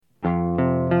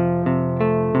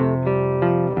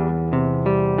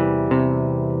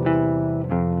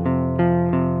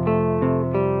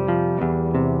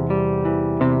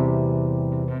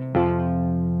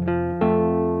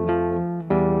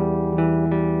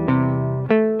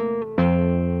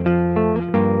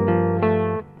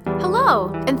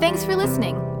And thanks for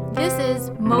listening. This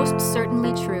is Most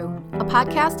Certainly True, a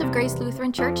podcast of Grace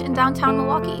Lutheran Church in downtown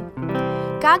Milwaukee.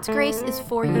 God's grace is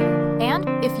for you,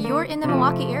 and if you're in the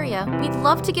Milwaukee area, we'd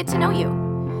love to get to know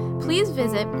you. Please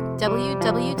visit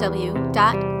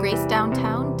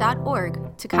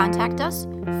www.gracedowntown.org to contact us,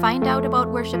 find out about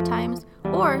worship times,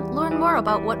 or learn more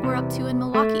about what we're up to in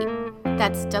Milwaukee.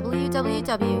 That's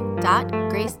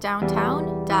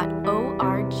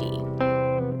www.gracedowntown.org.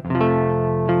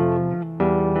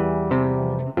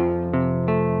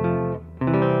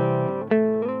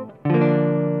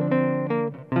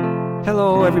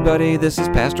 Hello, everybody. This is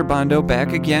Pastor Bondo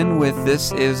back again with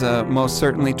This is a Most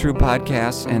Certainly True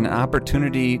podcast, an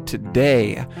opportunity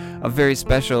today, a very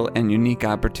special and unique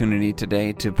opportunity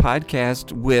today to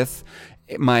podcast with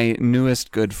my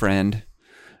newest good friend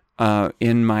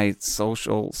in my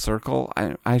social circle.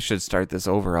 I should start this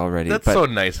over already. That's so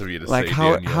nice of you to say,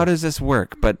 how does this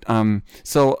work? But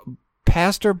so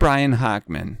Pastor Brian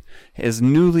Hackmann is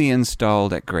newly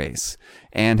installed at Grace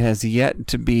and has yet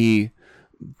to be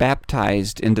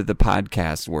baptized into the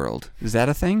podcast world. Is that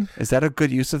a thing? Is that a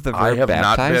good use of the verb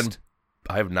baptized?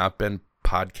 I have not been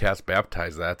podcast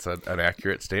baptized. That's an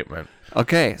accurate statement.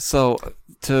 Okay, so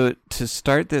to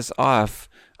start this off,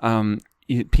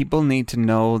 people need to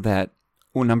know that,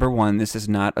 well, number one, this is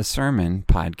not a sermon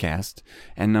podcast,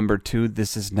 and number two,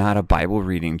 this is not a Bible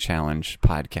reading challenge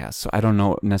podcast. So I don't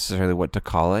know necessarily what to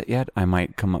call it yet. I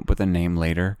might come up with a name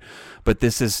later. But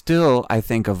this is still, I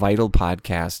think, a vital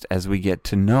podcast as we get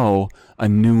to know a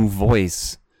new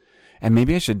voice. And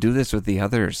maybe I should do this with the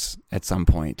others at some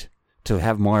point to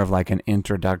have more of like an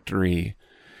introducing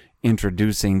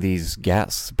these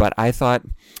guests. But I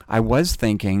was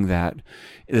thinking that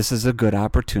this is a good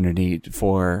opportunity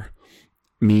for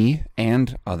me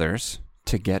and others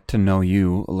to get to know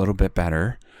you a little bit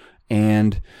better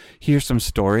and hear some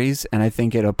stories. And I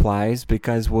think it applies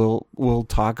because we'll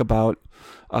talk about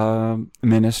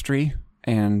ministry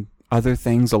and other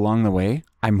things along the way,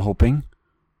 I'm hoping.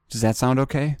 Does that sound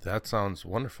okay? That sounds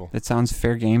wonderful. That sounds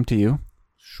fair game to you?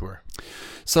 Sure.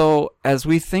 So as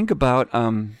we think about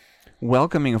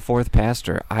welcoming a fourth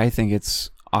pastor, I think it's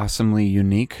awesomely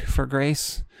unique for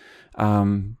Grace.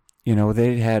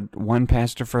 They had one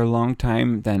pastor for a long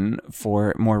time, then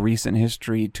for more recent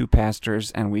history, two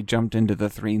pastors, and we jumped into the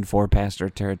 3 and 4 pastor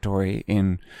territory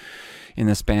in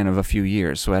the span of a few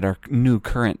years. So at our new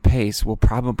current pace, we'll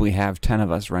probably have 10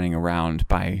 of us running around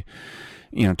by,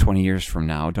 20 years from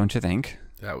now, don't you think?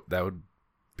 That would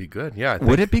be good. Yeah.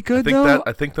 Would it be good though?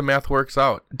 I think the math works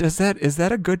out. Is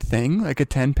that a good thing? Like a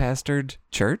 10-pastored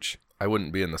church? I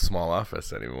wouldn't be in the small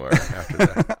office anymore after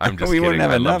that. I'm just kidding.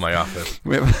 I love my office.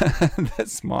 The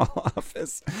small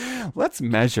office. Let's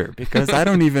measure, because I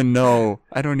don't even know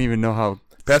how.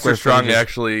 Pastor Strong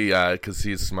actually, because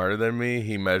he's smarter than me,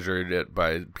 he measured it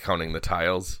by counting the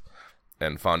tiles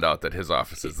and found out that his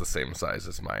office is the same size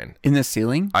as mine. In the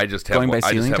ceiling? I just have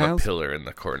a pillar in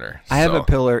the corner. I have a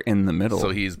pillar in the middle. So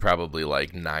he's probably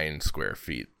like 9 square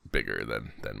feet bigger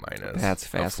than mine is. That's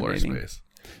fascinating. Floor space.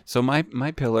 So my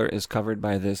pillar is covered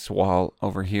by this wall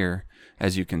over here,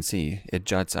 as you can see. It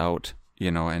juts out,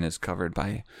 and is covered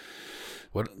by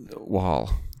what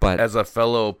wall. But as a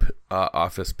fellow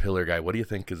office pillar guy, what do you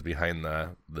think is behind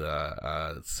the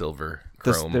silver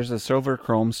chrome? There's a silver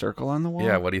chrome circle on the wall?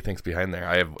 Yeah, what do you think's behind there?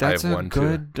 I have one too. That's a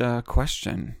good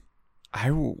question. I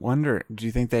wonder, do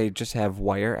you think they just have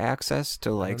wire access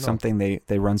to like something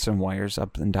they run some wires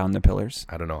up and down the pillars?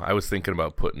 I don't know. I was thinking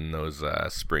about putting those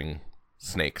spring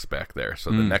snakes back there,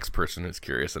 so the next person who's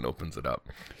curious and opens it up.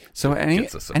 So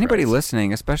anybody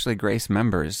listening, especially Grace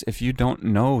members, if you don't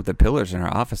know the pillars in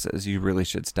our offices, you really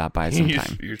should stop by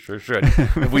sometime. You sure should.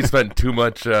 If we spent too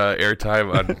much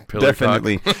airtime on pillar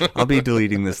Definitely. talk. I'll be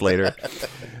deleting this later.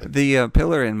 The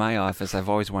pillar in my office, I've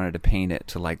always wanted to paint it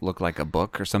to like look like a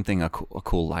book or something a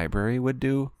cool library would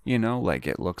do. Like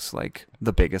it looks like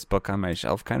the biggest book on my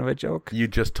shelf, kind of a joke. You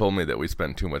just told me that we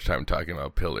spent too much time talking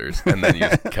about pillars, and then you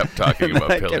kept talking about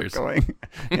pillars. Kept going.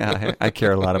 Yeah, I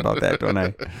care a lot about that, don't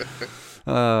I?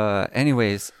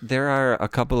 Anyways, there are a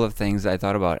couple of things I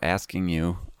thought about asking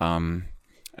you,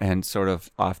 and sort of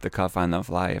off the cuff on the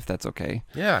fly, if that's okay.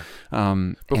 Yeah.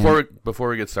 Before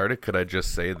we get started, could I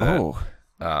just say that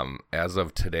as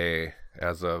of today,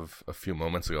 as of a few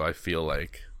moments ago, I feel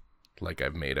like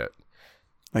I've made it.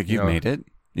 Like you've made it?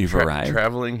 You've arrived?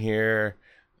 Traveling here,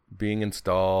 being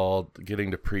installed,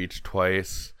 getting to preach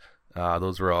twice,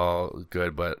 Those were all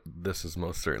good, but this is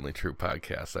Most Certainly True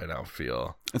podcast. I now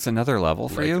feel it's another level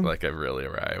for you? Like I've really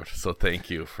arrived. So thank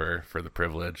you for the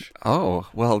privilege. Oh,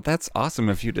 well, that's awesome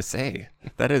of you to say.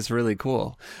 That is really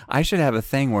cool. I should have a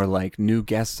thing where, like, new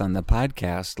guests on the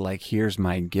podcast, like, here's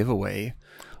my giveaway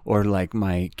or, like,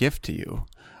 my gift to you.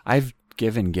 I've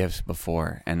given gifts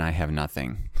before, and I have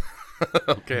nothing.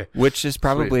 Okay. Which is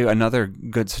probably another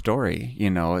good story,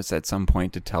 is at some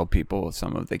point to tell people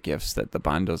some of the gifts that the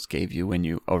Bondos gave you when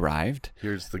you arrived.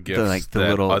 Here's the gifts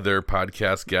that other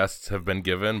podcast guests have been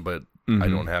given, but I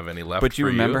don't have any left. But you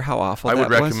remember how awful that was? I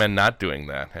would recommend not doing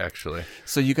that, actually.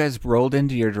 So you guys rolled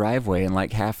into your driveway, and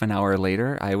like half an hour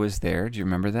later, I was there. Do you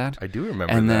remember that? I do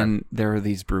remember and that. And then there were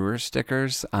these brewer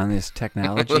stickers on this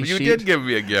technology sheet. You did give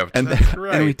me a gift. That's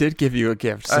right. And we did give you a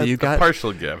gift. So you got a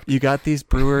partial gift. You got these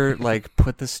brewer, like,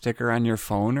 put the sticker on your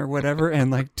phone or whatever, and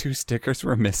like 2 stickers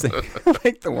were missing.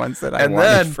 Like the ones that I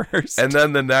wanted first. And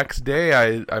then the next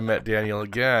day, I met Daniel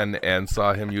again and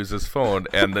saw him use his phone,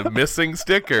 and the missing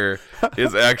sticker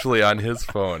is actually on his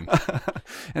phone.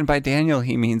 And by Daniel,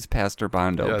 he means Pastor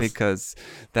Bondo, yes. Because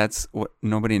that's what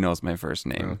nobody knows my first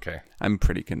name. Okay. I'm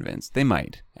pretty convinced. They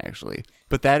might, actually.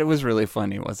 But it was really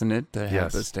funny, wasn't it? To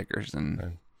have the stickers,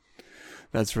 and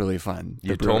that's really fun.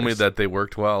 You told me that they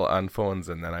worked well on phones,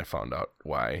 and then I found out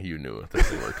why you knew that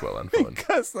they worked well on phones.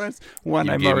 Because that's one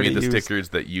you I've gave already me the used. stickers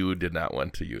that you did not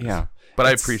want to use. Yeah. But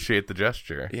I appreciate the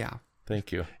gesture. Yeah.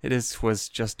 Thank you. It was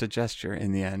just a gesture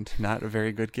in the end. Not a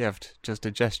very good gift. Just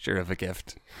a gesture of a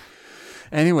gift.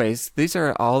 Anyways, these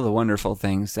are all the wonderful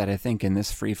things that I think in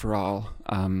this free-for-all.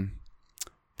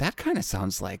 That kind of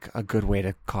sounds like a good way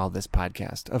to call this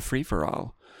podcast, a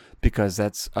free-for-all. Because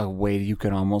that's a way you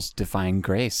could almost define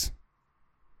grace.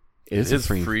 It is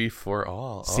free for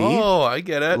all. See? Oh, I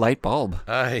get it. Light bulb.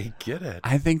 I get it.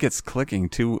 I think it's clicking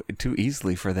too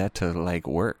easily for that to like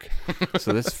work.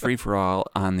 So this free for all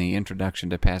on the introduction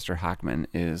to Pastor Hackmann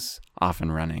is off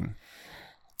and running.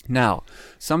 Now,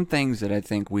 some things that I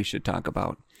think we should talk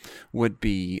about would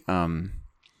be,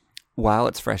 while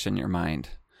it's fresh in your mind,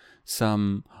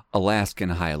 some Alaskan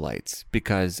highlights,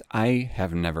 because I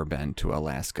have never been to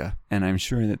Alaska, and I'm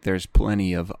sure that there's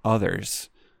plenty of others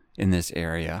in this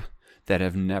area that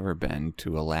have never been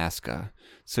to Alaska.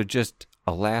 So just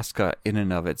Alaska in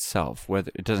and of itself,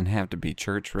 whether it doesn't have to be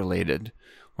church related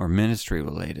or ministry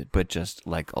related, but just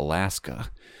like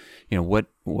Alaska, what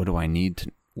do I need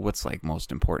to, what's like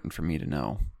most important for me to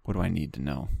know? What do I need to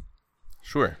know?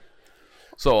 Sure.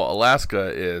 So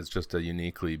Alaska is just a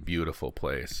uniquely beautiful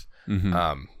place.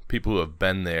 Mm-hmm. People who have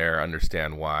been there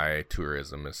understand why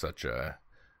tourism is such a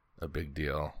big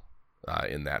deal.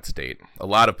 In that state. A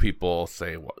lot of people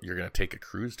say, well, you're going to take a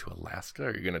cruise to Alaska?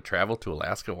 Or you're going to travel to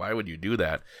Alaska? Why would you do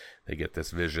that? They get this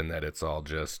vision that it's all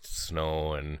just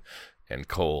snow and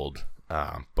cold,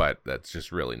 but that's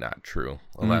just really not true.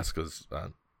 Alaska's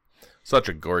such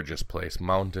a gorgeous place.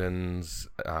 Mountains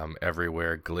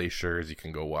everywhere, glaciers. You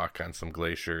can go walk on some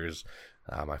glaciers.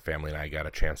 My family and I got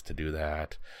a chance to do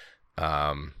that.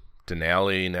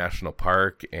 Denali National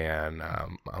Park, and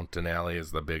Mount Denali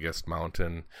is the biggest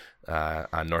mountain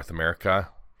on North America.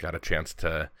 Got a chance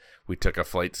we took a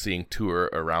flight seeing tour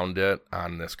around it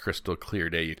on this crystal clear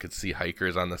day. You could see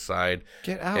hikers on the side.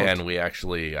 Get out. And we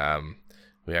actually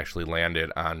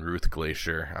landed on Ruth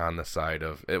Glacier on the side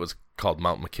of, it was called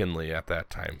Mount McKinley at that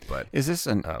time. But is this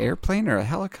an airplane or a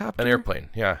helicopter? An airplane,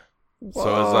 yeah. Whoa. So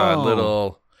it was a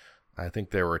little, I think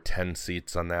there were 10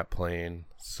 seats on that plane.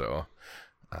 So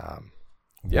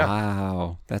yeah.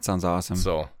 Wow, that sounds awesome.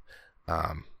 So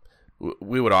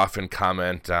we would often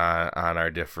comment on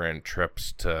our different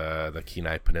trips to the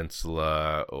Kenai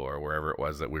Peninsula or wherever it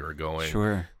was that we were going.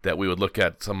 Sure. That we would look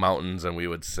at some mountains and we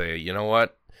would say, you know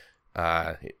what?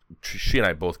 She and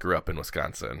I both grew up in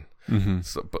Wisconsin. Mm-hmm.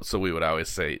 So we would always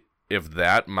say, if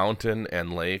that mountain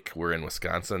and lake were in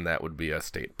Wisconsin, that would be a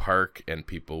state park, and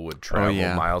people would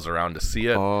travel miles around to see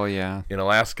it. Oh, yeah. In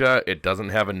Alaska, it doesn't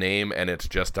have a name, and it's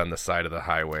just on the side of the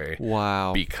highway.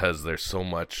 Wow. Because there's so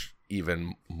much,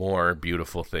 even more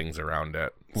beautiful things around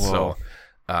it. Whoa.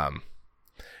 So,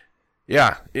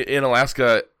 in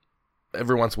Alaska,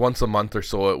 once a month or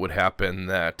so, it would happen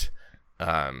that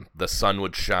the sun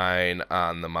would shine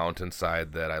on the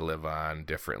mountainside that I live on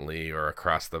differently, or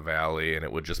across the valley, and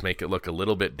it would just make it look a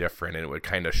little bit different, and it would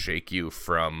kind of shake you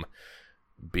from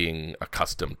being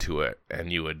accustomed to it,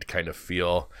 and you would kind of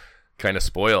feel kind of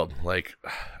spoiled, like,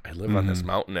 I live on this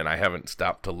mountain and I haven't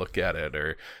stopped to look at it,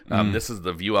 or this is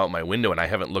the view out my window and I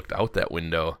haven't looked out that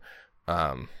window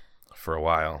for a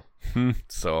while.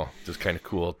 So just kind of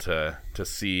cool to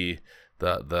see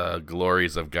the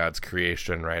glories of God's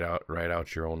creation right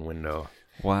out your own window.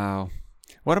 Wow.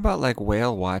 What about like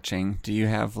whale watching? Do you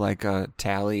have like a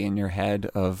tally in your head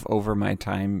of over my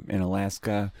time in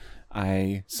Alaska,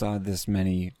 I saw this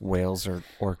many whales or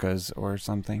orcas or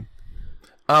something?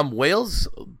 Whales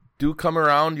do come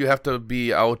around. You have to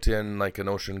be out in like an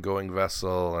ocean-going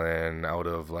vessel and out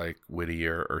of like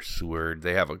Whittier or Seward.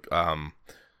 They have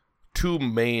two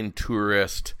main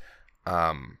tourist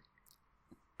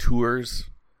tours.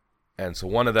 And so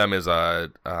one of them is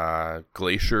a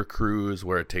glacier cruise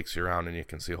where it takes you around and you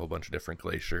can see a whole bunch of different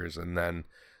glaciers. And then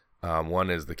one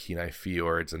is the Kenai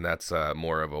Fjords, and that's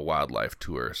more of a wildlife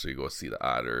tour. So you go see the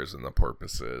otters and the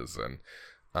porpoises,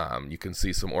 and you can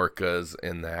see some orcas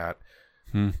in that.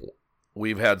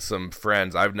 We've had some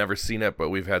friends, I've never seen it, but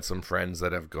we've had some friends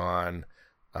that have gone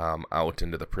out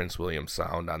into the Prince William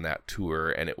Sound on that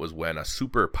tour, and it was when a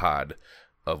super pod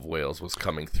of whales was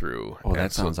coming through. Oh,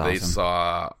 that sounds awesome. They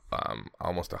saw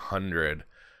almost 100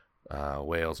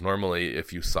 whales. Normally,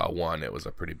 if you saw one, it was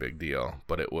a pretty big deal,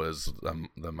 but it was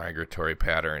the migratory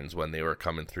patterns when they were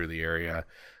coming through the area,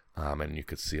 and you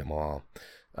could see them all.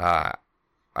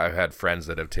 I've had friends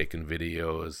that have taken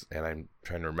videos, and I'm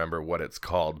trying to remember what it's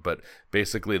called, but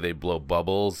basically they blow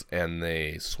bubbles and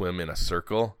they swim in a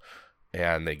circle,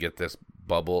 and they get this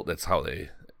bubble. That's how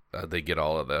they get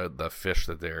all of the fish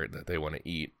that they want to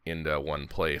eat into one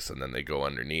place, and then they go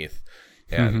underneath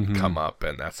and come up,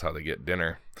 and that's how they get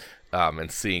dinner. And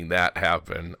seeing that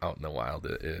happen out in the wild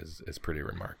is pretty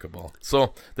remarkable.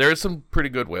 So there is some pretty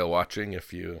good whale watching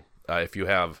if you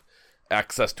have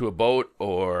access to a boat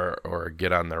or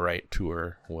get on the right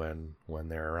tour when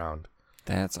they're around.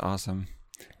 That's awesome.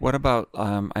 What about,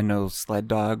 I know sled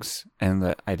dogs and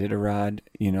the Iditarod,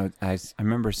 I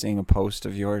remember seeing a post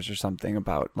of yours or something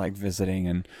about like visiting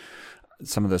and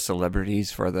some of the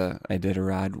celebrities for the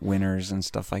Iditarod winners and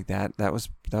stuff like that. That was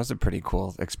a pretty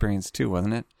cool experience too,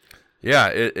 wasn't it? Yeah,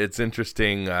 it's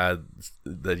interesting that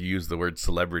you use the word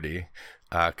celebrity,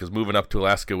 because moving up to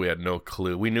Alaska, we had no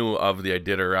clue. We knew of the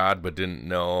Iditarod, but didn't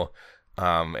know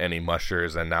any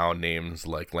mushers, and now names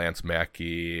like Lance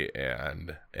Mackey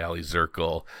and Ali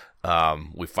Zirkle,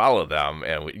 we follow them,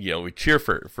 and we cheer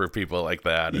for people like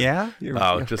that. Yeah,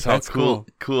 just how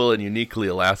cool and uniquely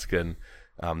Alaskan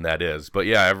that is. But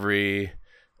yeah, every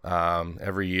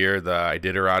year the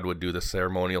Iditarod would do the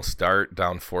ceremonial start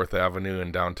down 4th Avenue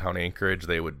in downtown Anchorage.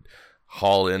 They would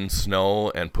haul in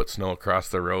snow and put snow across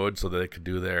the road so that they could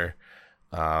do their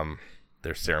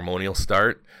ceremonial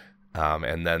start.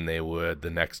 And then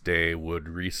the next day would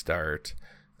restart,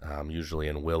 usually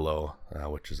in Willow,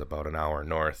 which is about an hour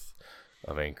north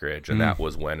of Anchorage. And that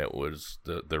was when it was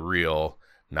the real,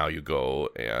 now you go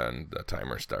and the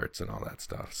timer starts and all that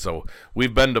stuff. So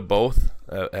we've been to both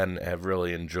and have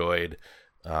really enjoyed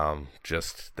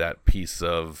just that piece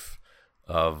of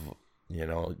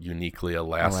uniquely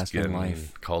Alaskan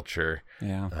life, culture.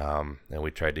 Yeah. And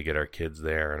we tried to get our kids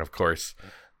there. And of course,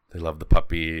 they love the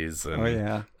puppies. And, oh,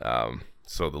 yeah.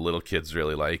 So the little kids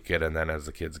really like it. And then as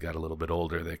the kids got a little bit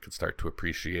older, they could start to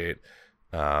appreciate,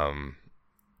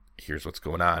 here's what's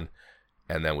going on.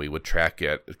 And then we would track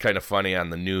it. It's kind of funny on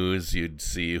the news. You'd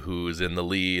see who's in the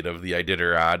lead of the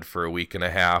Iditarod for a week and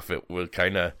a half. It was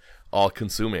kind of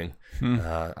all-consuming,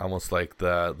 almost like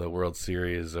the World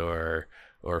Series or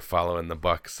following the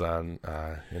Bucks in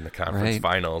the conference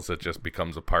finals. It just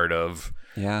becomes a part of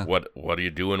what are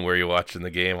you doing, where are you watching the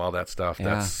game, all that stuff.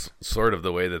 Yeah. That's sort of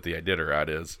the way that the Iditarod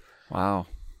is. Wow.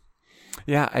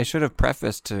 Yeah, I should have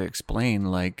prefaced to explain,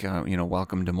 like,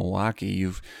 welcome to Milwaukee.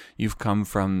 You've come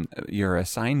from, your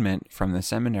assignment from the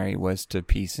seminary was to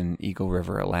Peace in Eagle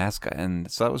River, Alaska. And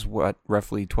so that was,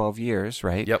 roughly 12 years,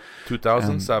 right? Yep.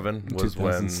 2007 was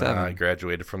when I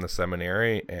graduated from the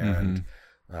seminary and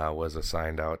was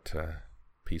assigned out to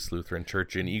Peace Lutheran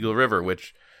Church in Eagle River,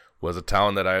 which was a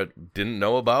town that I didn't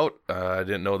know about. I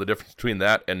didn't know the difference between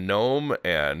that and Nome,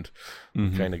 and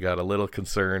kind of got a little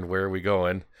concerned, where are we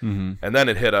going? And then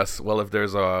it hit us, well, if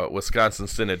there's a Wisconsin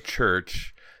Synod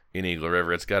Church in Eagle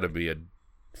River, it's got to be a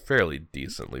fairly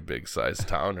decently big-sized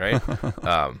town, right?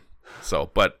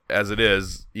 But as it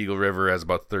is, Eagle River has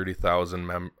about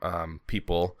 30,000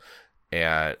 people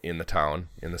in the town,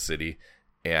 in the city.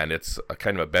 And it's a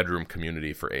kind of a bedroom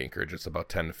community for Anchorage. It's about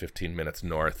 10 to 15 minutes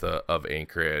north of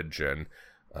Anchorage, and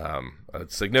a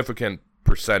significant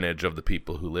percentage of the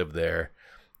people who live there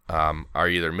are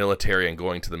either military and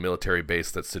going to the military base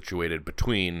that's situated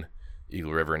between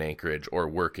Eagle River and Anchorage, or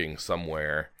working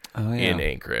somewhere in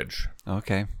Anchorage.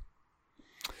 Okay.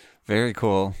 Very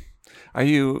cool. Are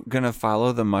you going to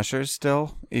follow the mushers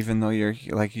still, even though you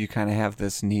kind of have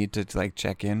this need to like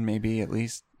check in maybe at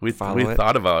least? We follow it.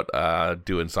 thought about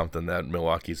doing something that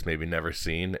Milwaukee's maybe never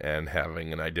seen and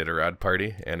having an Iditarod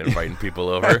party and inviting people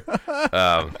over.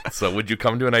 So would you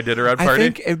come to an Iditarod party? I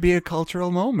think it'd be a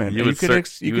cultural moment. You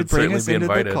could bring us into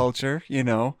the culture.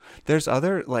 There's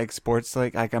other like sports.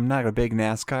 Like I'm not a big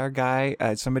NASCAR guy.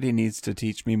 Somebody needs to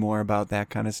teach me more about that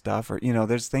kind of stuff. Or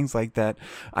there's things like that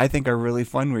I think are really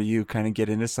fun where you kind of get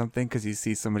into something because you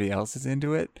see somebody else is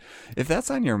into it. If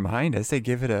that's on your mind, I say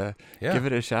give it a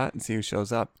shot and see who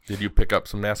shows up. Did you pick up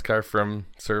some NASCAR from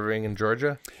serving in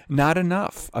Georgia? Not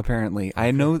enough, apparently.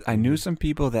 I knew some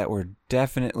people that were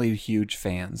definitely huge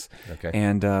fans,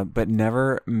 and but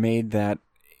never made that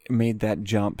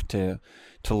jump to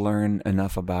learn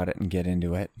enough about it and get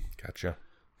into it. Gotcha.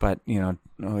 But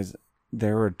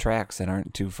there were tracks that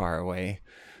aren't too far away,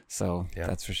 so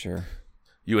that's for sure.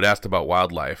 You had asked about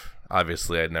wildlife.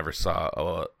 Obviously, I never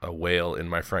saw a whale in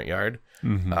my front yard,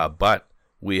 but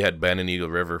we had been in Eagle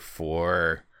River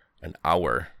for an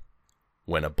hour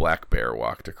when a black bear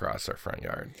walked across our front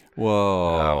yard.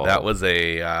 Whoa. That was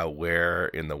a where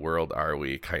in the world are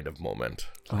we kind of moment.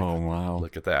 Oh, wow.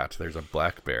 Look at that. There's a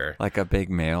black bear. Like a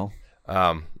big male?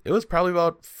 It was probably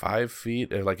about 5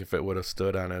 feet, like if it would have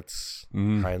stood on its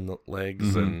hind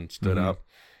legs and stood up.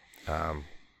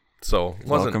 So it wasn't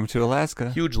welcome to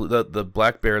Alaska. Hugely. The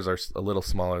black bears are a little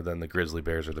smaller than the grizzly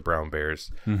bears or the brown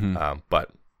bears. But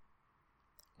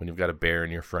when you've got a bear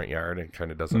in your front yard, it kind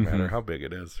of doesn't matter how big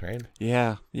it is, right?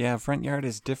 Yeah. Front yard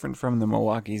is different from the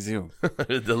Milwaukee Zoo.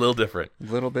 It's a little different.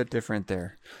 A little bit different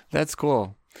there. That's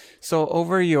cool. So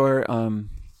over your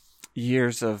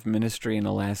years of ministry in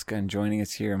Alaska and joining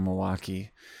us here in Milwaukee,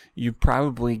 you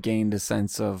probably gained a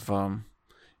sense of,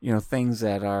 things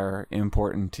that are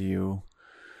important to you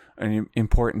and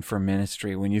important for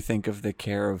ministry when you think of the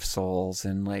care of souls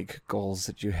and like goals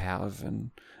that you have.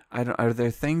 And are there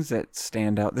things that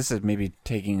stand out? This is maybe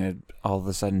taking a all of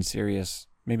a sudden serious,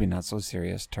 maybe not so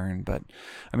serious turn, but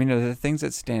are there things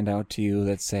that stand out to you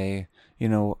that say,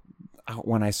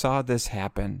 when I saw this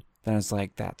happen, then it's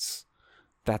like, that's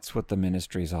what the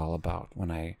ministry is all about.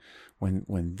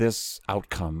 When this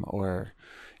outcome or,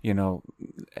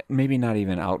 maybe not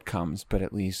even outcomes, but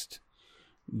at least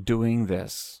doing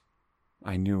this,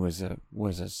 I knew was a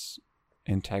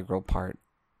integral part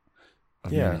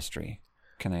of ministry.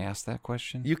 Can I ask that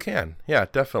question? You can. Yeah,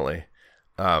 definitely.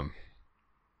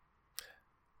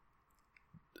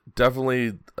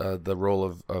 Definitely the role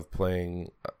of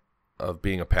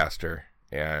being a pastor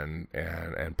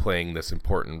and playing this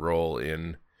important role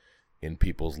in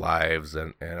people's lives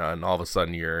and all of a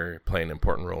sudden you're playing an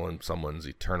important role in someone's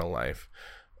eternal life.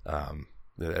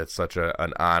 It's such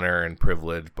an honor and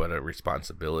privilege, but a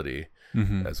responsibility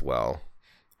as well.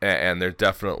 And there's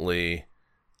definitely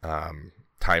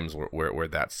times where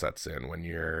that sets in when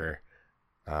you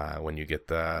get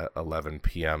the 11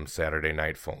 p.m. Saturday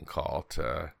night phone call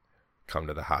to come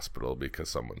to the hospital because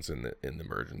someone's in the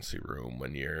emergency room.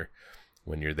 When you're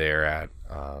there at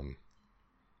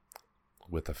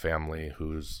with a family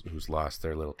who's lost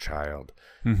their little child,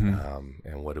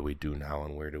 and what do we do now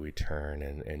and where do we turn?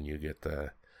 And you get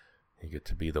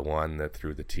to be the one that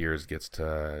through the tears gets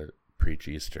to preach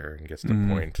Easter and gets to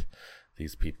point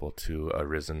these people to a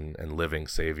risen and living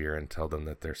Savior and tell them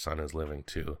that their son is living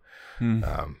too.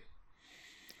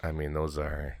 Those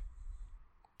are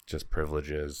just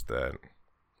privileges that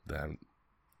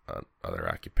other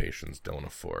occupations don't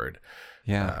afford.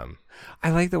 Yeah.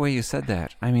 I like the way you said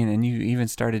that. And you even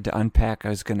started to unpack. I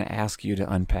was going to ask you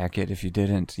to unpack it if you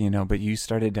didn't, but you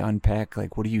started to unpack,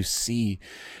 like, what do you see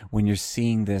when you're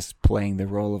seeing this playing the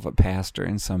role of a pastor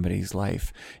in somebody's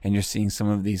life? And you're seeing some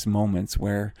of these moments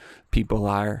where people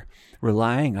are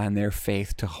relying on their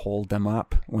faith to hold them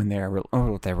up when they're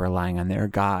relying on their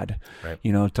God,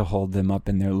 right. To hold them up,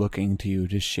 and they're looking to you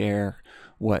to share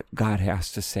what God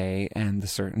has to say and the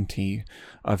certainty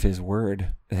of His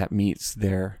Word that meets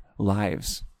their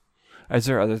lives. Is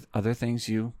there other things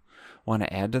you want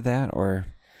to add to that, or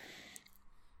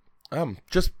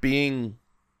just being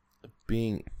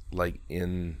like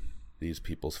in these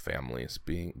people's families,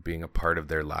 being a part of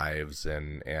their lives,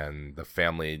 and the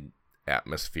family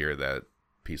atmosphere that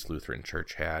Peace Lutheran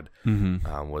Church had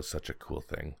was such a cool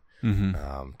thing.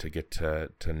 To get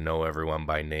to know everyone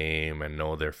by name and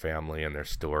know their family and their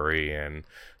story and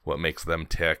what makes them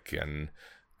tick, and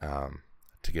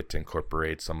to get to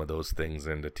incorporate some of those things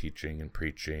into teaching and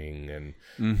preaching, and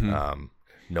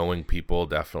knowing people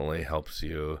definitely helps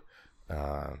you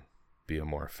be a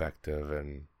more effective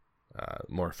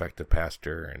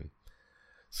pastor. And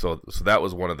so that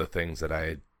was one of the things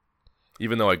that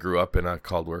even though I grew up in a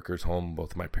called workers home,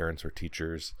 both my parents were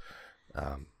teachers,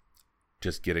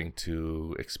 just getting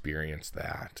to experience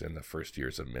that in the first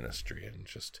years of ministry, and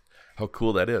just how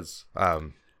cool that is.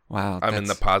 Wow. I'm in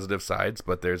the positive sides,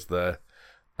 but there's the,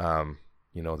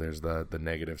 there's the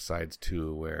negative sides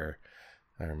too, where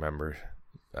I remember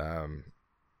some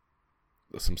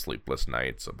sleepless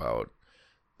nights about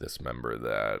this member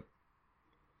that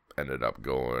ended up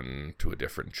going to a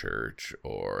different church,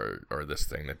 or this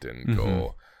thing that didn't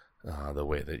go the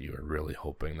way that you were really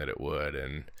hoping that it would.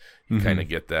 And you kind of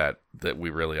get that we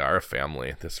really are a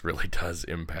family. This really does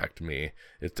impact me.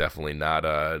 It's definitely not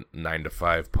a 9 to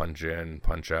 5 punch in,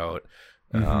 punch out,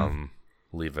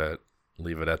 leave it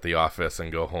at the office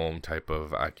and go home type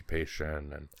of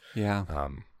occupation. And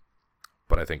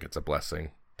but I think it's a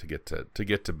blessing to get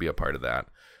to be a part of that,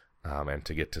 and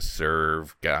to get to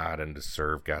serve God and to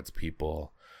serve God's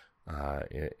people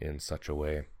in such a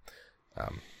way.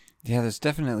 There's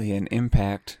definitely an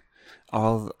impact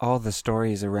all the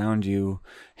stories around you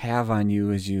have on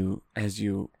you as you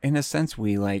in a sense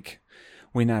we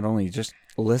not only just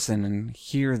listen and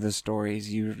hear the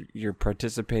stories, you're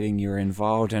participating, you're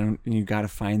involved, and you got to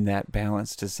find that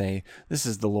balance to say, this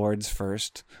is the Lord's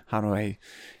first. How do I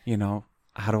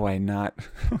not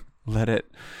let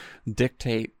it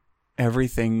dictate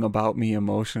everything about me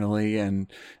emotionally and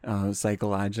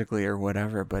psychologically or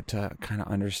whatever, but to kind of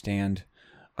understand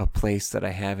a place that I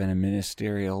have in a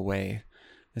ministerial way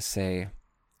to say,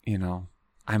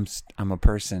 I'm a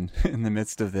person in the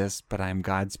midst of this, but I'm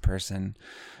God's person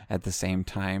at the same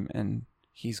time, and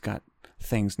He's got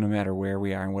things no matter where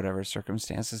we are in whatever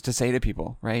circumstances to say to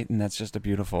people, right? And that's just a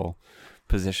beautiful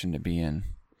position to be in.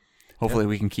 Hopefully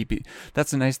we can keep it.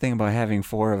 That's the nice thing about having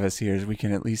 4 of us here, is we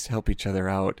can at least help each other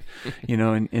out,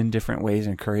 in different ways,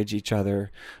 encourage each other,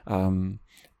 and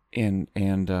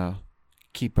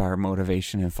keep our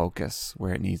motivation and focus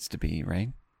where it needs to be,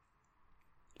 right?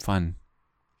 Fun.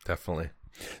 Definitely.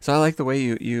 So I like the way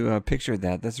you pictured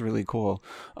that. That's really cool.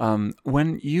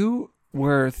 When you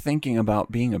were thinking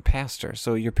about being a pastor,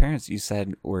 so your parents, you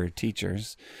said, were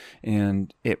teachers,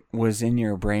 and it was in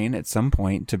your brain at some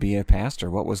point to be a pastor.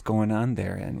 What was going on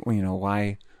there, and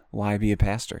why be a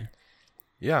pastor?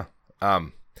 Yeah.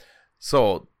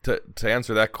 So to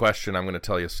answer that question, I'm going to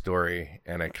tell you a story,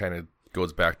 and it kind of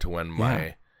goes back to when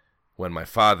my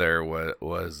father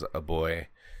was a boy.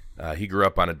 He grew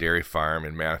up on a dairy farm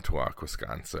in Manitowoc,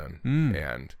 Wisconsin,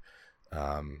 and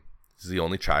he's the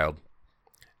only child.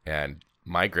 And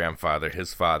my grandfather,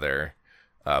 his father,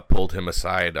 pulled him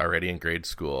aside already in grade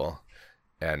school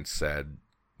and said,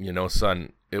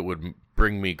 son, it would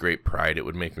bring me great pride. It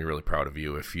would make me really proud of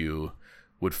you if you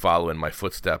would follow in my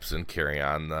footsteps and carry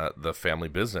on the family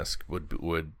business,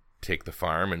 would take the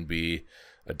farm and be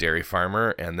a dairy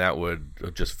farmer, and that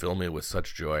would just fill me with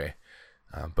such joy.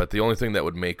 But the only thing that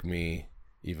would make me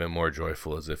even more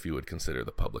joyful is if you would consider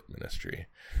the public ministry.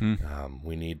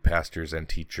 We need pastors and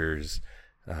teachers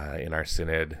in our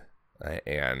synod,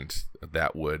 and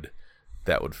that would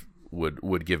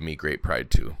give me great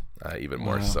pride too, even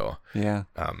more so. Yeah.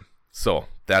 So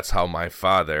that's how my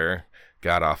father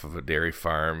got off of a dairy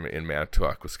farm in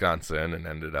Manitowoc, Wisconsin, and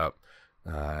ended up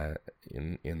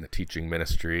in the teaching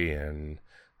ministry, and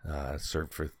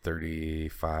served for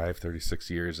 36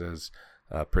 years as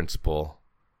principal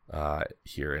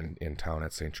here in town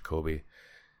at St. Jacobi.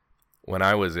 When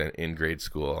I was in grade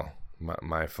school,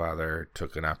 my father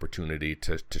took an opportunity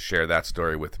to share that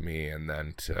story with me, and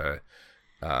then to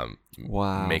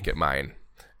make it mine.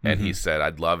 And he said,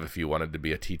 I'd love if you wanted to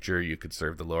be a teacher, you could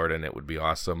serve the Lord, and it would be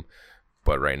awesome.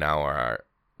 But right now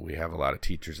we have a lot of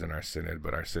teachers in our synod,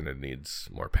 but our synod needs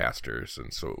more pastors,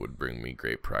 and so it would bring me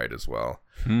great pride as well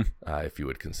if you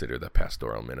would consider the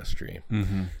pastoral ministry.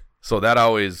 So that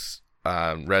always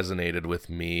resonated with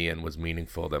me and was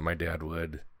meaningful, that my dad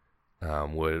would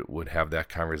have that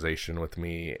conversation with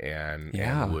me, and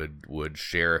would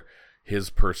share his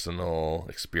personal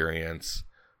experience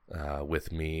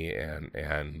with me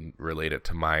and relate it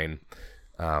to mine.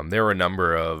 There were a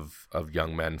number of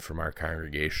young men from our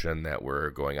congregation that were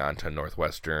going on to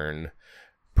Northwestern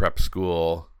prep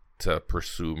school to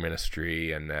pursue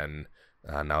ministry, and then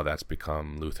now that's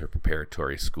become Luther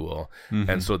Preparatory School.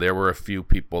 And so there were a few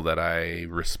people that I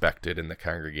respected in the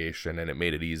congregation, and it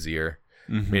made it easier.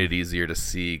 Made it easier to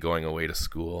see going away to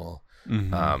school.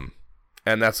 And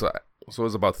that's what, so it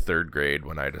was about 3rd grade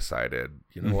when I decided,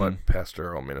 what,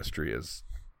 pastoral ministry is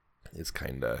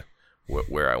kind of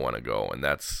where I want to go, and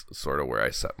that's sort of where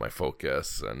I set my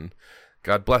focus, and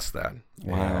God bless that.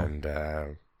 Wow. And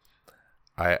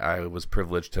I was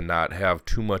privileged to not have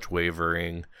too much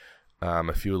wavering.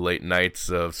 A few late nights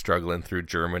of struggling through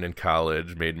German in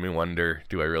college made me wonder,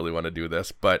 do I really want to do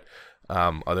this? But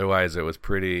Otherwise, it was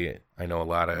pretty. I know a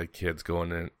lot of kids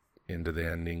going into the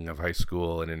ending of high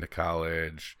school and into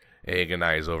college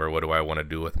agonize over what do I want to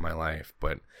do with my life.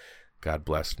 But God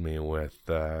blessed me with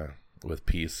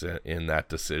peace in that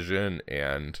decision,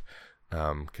 and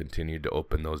continued to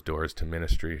open those doors to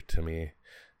ministry to me.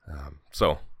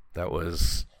 So that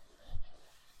was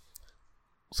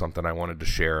something I wanted to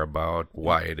share about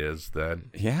why it is that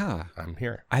I'm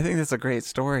here. I think that's a great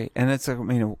story. And it's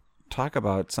talk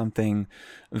about something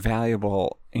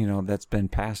valuable, that's been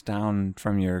passed down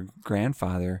from your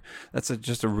grandfather. That's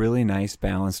just a really nice,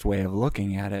 balanced way of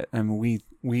looking at it. I mean,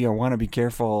 we want to be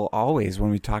careful always when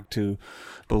we talk to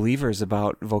believers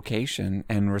about vocation,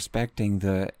 and respecting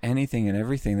anything and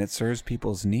everything that serves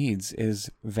people's needs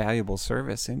is valuable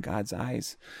service in God's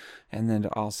eyes. And then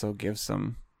to also give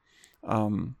some,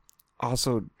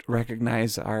 also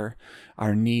recognize our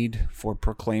need for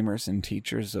proclaimers and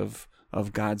teachers of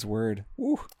God's word.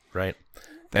 Ooh. Right.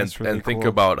 That's really and think cool.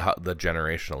 about how the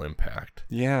generational impact.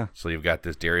 Yeah. So you've got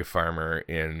this dairy farmer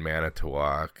in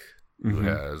Manitowoc who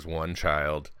has one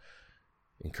child,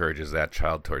 encourages that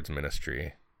child towards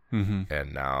ministry.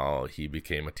 And now he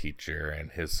became a teacher,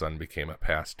 and his son became a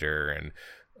pastor. And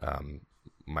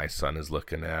my son is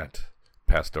looking at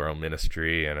pastoral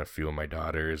ministry, and a few of my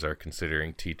daughters are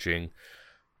considering teaching,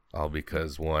 all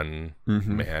because one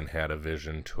man had a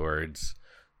vision towards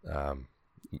using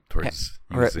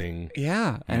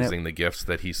the gifts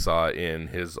that he saw in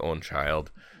his own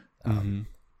child.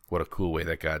 What a cool way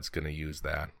that God's going to use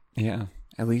that. Yeah,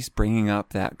 at least bringing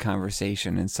up that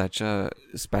conversation in such a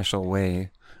special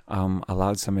way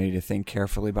allowed somebody to think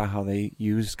carefully about how they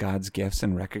use God's gifts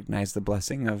and recognize the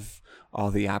blessing of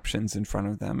all the options in front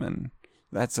of them. And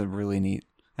that's really neat.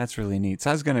 So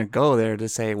I was going to go there to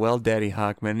say, well, Daddy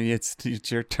Hackmann, it's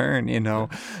your turn. You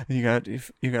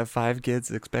got 5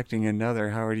 kids expecting another.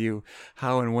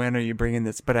 How and when are you bringing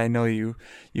this? But I know you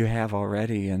have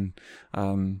already, and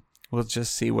we'll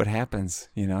just see what happens.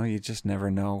 You just never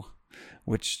know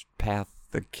which path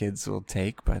the kids will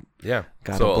take, but yeah.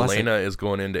 God so bless Elena it. is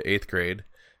going into 8th grade,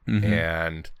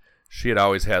 and she had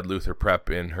always had Luther Prep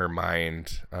in her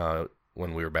mind.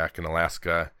 When we were back in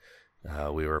Alaska,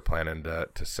 we were planning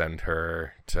to send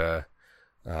her to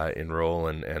enroll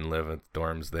and live in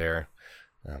dorms there.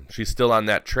 She's still on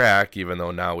that track, even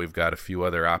though now we've got a few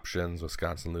other options: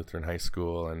 Wisconsin Lutheran High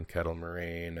School and Kettle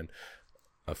Moraine, and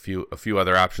a few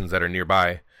other options that are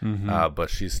nearby. But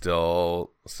she's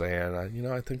still saying,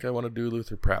 I think I want to do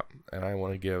Luther Prep, and I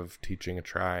want to give teaching a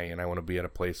try, and I want to be at a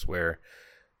place where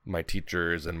my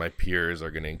teachers and my peers are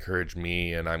going to encourage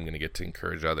me, and I'm going to get to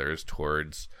encourage others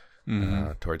towards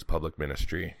public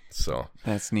ministry. So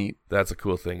that's neat. That's a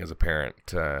cool thing as a parent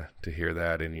to hear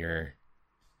that in your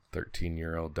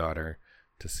 13-year-old daughter,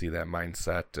 to see that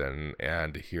mindset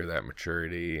and to hear that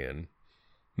maturity, and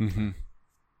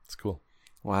it's cool.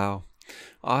 Wow.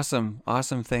 Awesome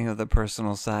thing of the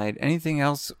personal side. Anything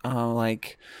else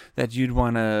like that you'd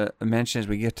want to mention as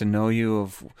we get to know you,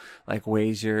 of like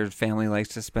ways your family likes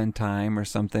to spend time or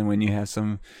something when you have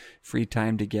some free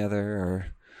time together, or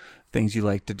things you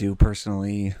like to do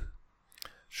personally?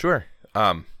 Sure.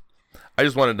 I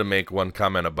just wanted to make one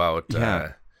comment about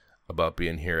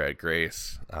being here at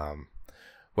Grace.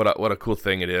 What a cool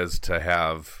thing it is to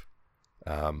have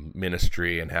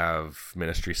ministry and have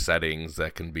ministry settings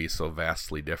that can be so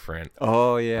vastly different.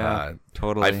 Oh yeah,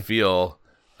 totally. I feel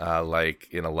like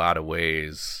in a lot of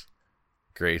ways,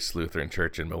 Grace Lutheran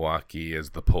Church in Milwaukee is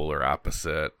the polar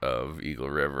opposite of Eagle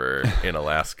River in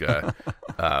Alaska.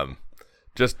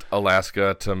 Just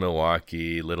Alaska to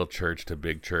Milwaukee, little church to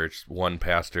big church, one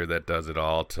pastor that does it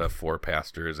all to 4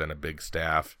 pastors and a big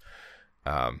staff.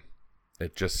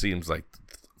 It just seems like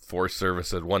 4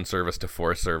 services, 1 service to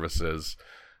 4 services.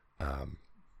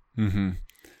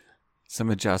 Some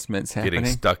adjustments happening.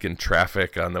 Getting stuck in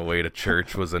traffic on the way to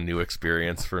church was a new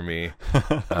experience for me.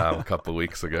 A couple of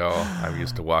weeks ago, I'm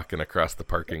used to walking across the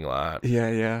parking lot.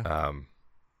 Yeah.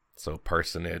 So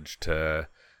parsonage to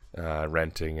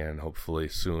renting, and hopefully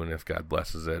soon, if God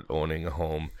blesses it, owning a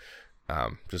home.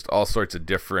 Just all sorts of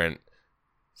different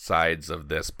sides of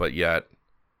this, but yet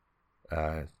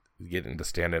getting to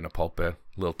stand in a pulpit,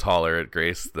 a little taller at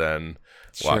Grace than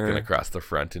walking across the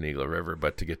front in Eagle River,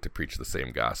 but to get to preach the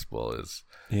same gospel is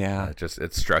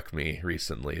it struck me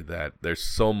recently that there's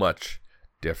so much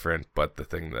different, but the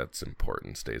thing that's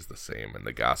important stays the same, and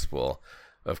the gospel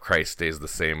of Christ stays the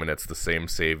same, and it's the same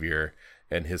Savior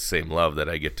and his same love that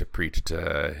I get to preach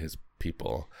to his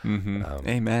people.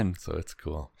 Amen. So it's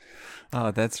cool.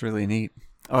 Oh, that's really neat.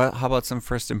 How about some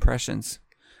first impressions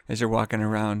as you're walking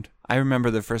around? I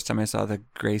remember the first time I saw the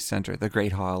Grace Center, the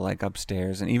Great Hall, like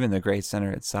upstairs, and even the Grace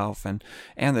Center itself, and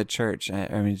the church. I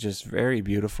mean, just very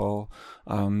beautiful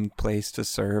place to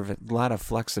serve. A lot of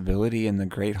flexibility in the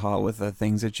Great Hall with the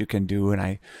things that you can do, and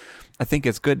I think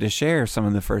it's good to share some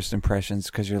of the first impressions,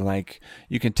 because you're like,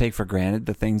 you can take for granted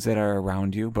the things that are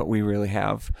around you, but we really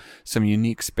have some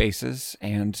unique spaces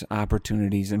and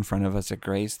opportunities in front of us at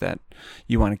Grace that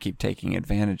you want to keep taking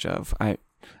advantage of.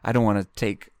 I don't want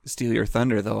to steal your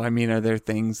thunder, though. I mean, are there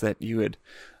things that you would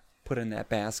put in that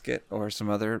basket, or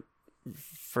some other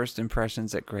first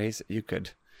impressions at Grace that you could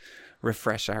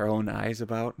refresh our own eyes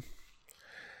about?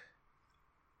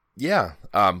 Yeah.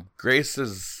 Grace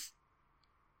is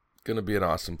going to be an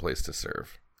awesome place to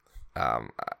serve.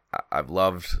 I've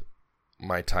loved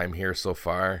my time here so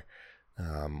far.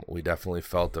 We definitely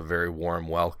felt a very warm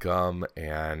welcome,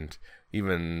 and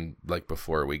even like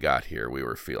before we got here, we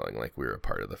were feeling like we were a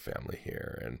part of the family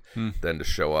here. And then to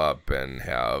show up and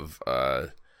have a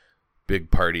big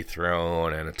party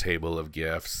thrown and a table of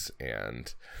gifts,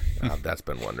 and that's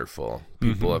been wonderful.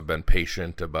 People have been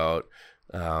patient about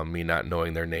me not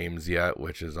knowing their names yet,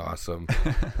 which is awesome.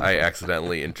 I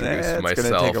accidentally introduced myself. It's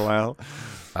going to take a while.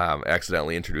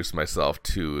 Accidentally introduced myself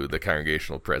to the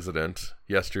congregational president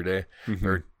yesterday,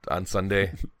 or on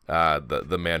Sunday.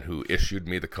 The man who issued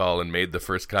me the call and made the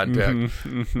first contact.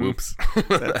 Whoops.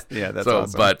 That's so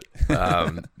awesome. But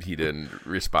he didn't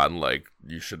respond like,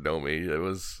 you should know me.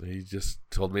 He just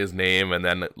told me his name, and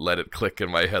then let it click in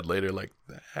my head later, like,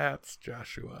 that's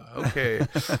Joshua. Okay.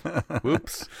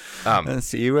 Whoops.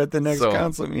 See you at the next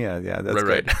council. Yeah, that's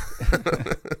right.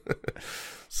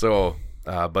 So,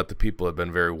 but the people have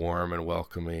been very warm and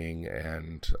welcoming,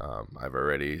 and I've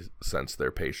already sensed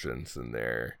their patience and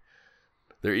their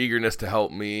eagerness to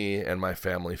help me and my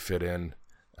family fit in.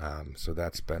 So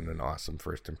that's been an awesome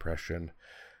first impression.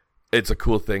 It's a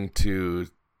cool thing to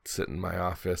sit in my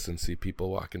office and see people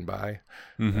walking by,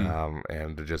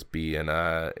 and to just be in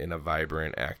a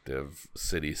vibrant, active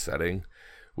city setting.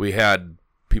 We had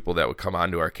people that would come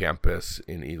onto our campus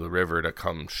in Eagle River to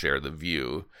come share the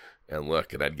view and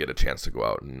look, and I'd get a chance to go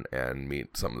out and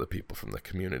meet some of the people from the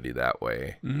community that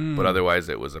way. But otherwise,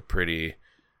 it was a pretty...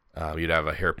 you'd have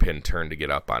a hairpin turn to get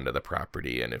up onto the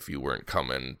property, and if you weren't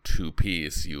coming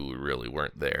two-piece, you really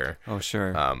weren't there. Oh,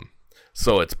 sure.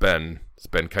 So it's been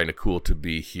kind of cool to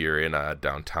be here in a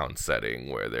downtown setting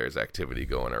where there's activity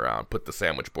going around. Put the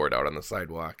sandwich board out on the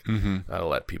sidewalk,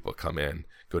 let people come in,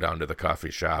 go down to the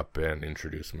coffee shop and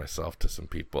introduce myself to some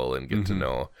people and get to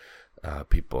know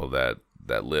people that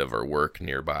live or work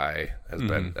nearby.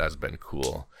 Has been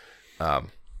cool. I'm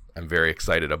very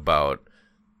excited about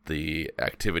the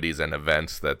activities and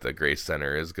events that the Grace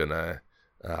Center is gonna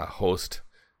host.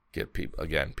 Get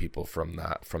people from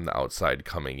the outside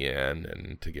coming in,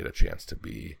 and to get a chance to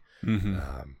be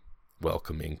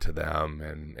welcoming to them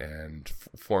and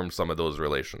form some of those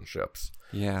relationships.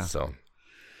 Yeah. So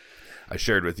I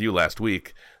shared with you last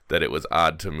week that it was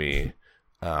odd to me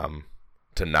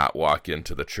to not walk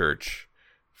into the church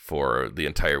for the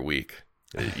entire week.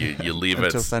 You leave it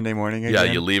until Sunday morning again? Yeah,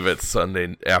 you leave it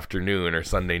Sunday afternoon or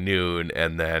Sunday noon,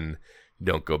 and then you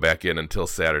don't go back in until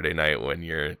Saturday night when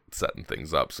you're setting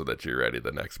things up so that you're ready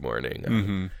the next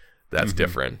morning. That's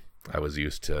different. I was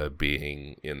used to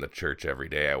being in the church every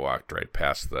day. I walked right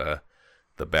past the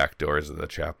back doors of the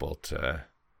chapel to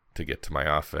get to my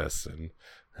office, and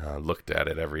looked at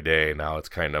it every day. Now it's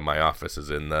kind of, my office is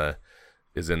in the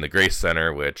Grace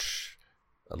Center, which,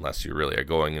 unless you really are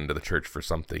going into the church for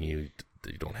something, you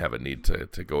don't have a need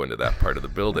to go into that part of the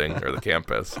building or the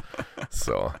campus.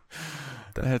 So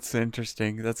that's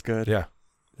interesting. That's good. Yeah.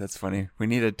 That's funny. We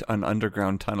need an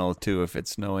underground tunnel too. If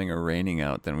it's snowing or raining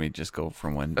out, then we just go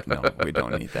from one. No, we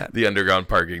don't need that. The underground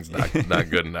parking's not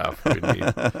good enough. We need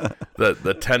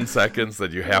the 10 seconds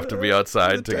that you have to be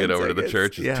outside to get over to the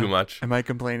church is too much. Am I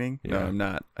complaining? Yeah.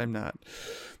 No, I'm not.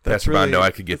 That's Pastor Bondo, I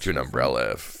could get you an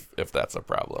umbrella if that's a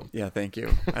problem. Yeah, thank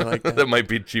you. I like that. That might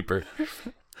be cheaper.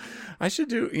 I should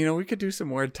do, we could do some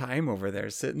more time over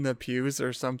there. Sit in the pews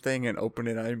or something and open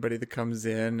it to anybody that comes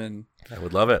in. And I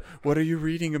would love it. What are you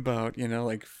reading about?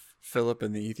 Like Philip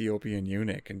and the Ethiopian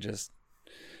eunuch, and just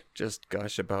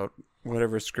gush about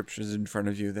whatever scriptures in front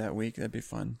of you that week. That'd be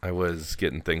fun. I was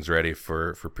getting things ready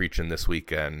for preaching this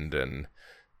weekend. And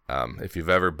if you've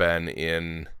ever been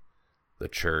in the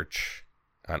church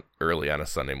early on a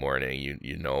Sunday morning,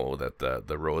 you know that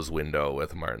the rose window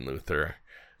with Martin Luther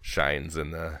shines in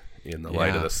the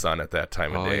light of the sun at that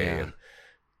time of day. And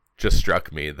just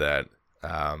struck me that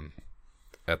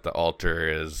at the altar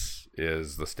is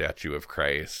the statue of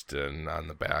Christ, and on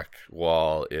the back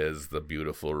wall is the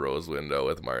beautiful rose window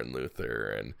with Martin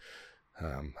Luther. And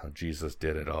how Jesus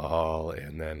did it all,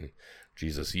 and then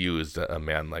Jesus used a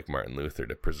man like Martin Luther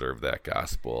to preserve that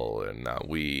gospel, and now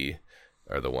we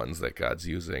are the ones that God's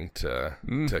using to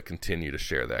continue to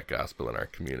share that gospel in our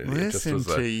community. Listen it just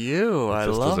was to you. I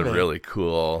love it. It was a really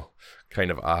cool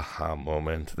kind of aha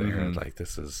moment there. Mm-hmm. Like,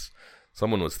 this is,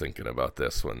 someone was thinking about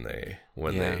this when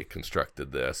they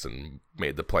constructed this and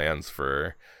made the plans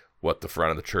for what the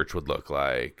front of the church would look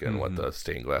like and what the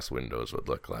stained glass windows would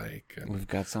look like. And, we've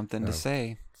got something to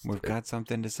say.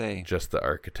 Just the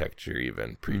architecture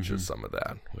even preaches some of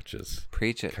that, which is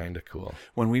kind of cool.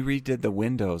 When we redid the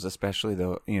windows, especially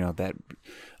that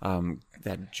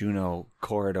Juno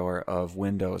corridor of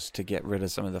windows to get rid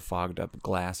of some of the fogged up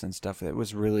glass and stuff, it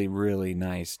was really, really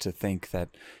nice to think that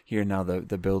here now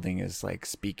the building is like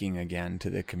speaking again to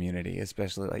the community,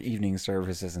 especially like evening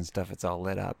services and stuff. It's all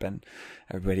lit up and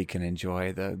everybody can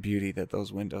enjoy the beauty that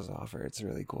those windows offer. It's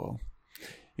really cool.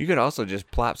 You could also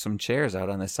just plop some chairs out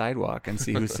on the sidewalk and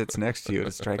see who sits next to you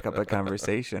to strike up a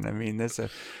conversation. I mean, there's a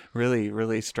really,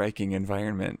 really striking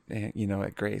environment,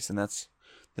 at Grace, and that's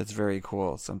very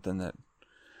cool. Something that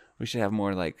we should have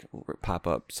more like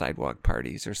pop-up sidewalk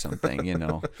parties or something,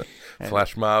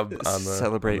 Flash mob on the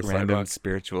celebrate on the random sidewalk.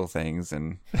 spiritual things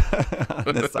and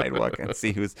on the sidewalk and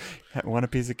see who's want a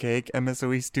piece of cake.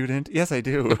 MSOE student? Yes, I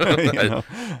do.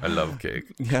 I love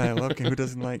cake. Yeah, I love cake. Who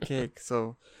doesn't like cake?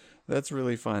 So. That's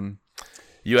really fun.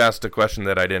 You asked a question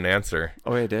that I didn't answer.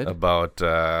 Oh, I did? About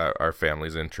our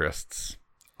family's interests.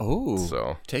 Oh,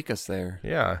 so take us there.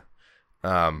 Yeah.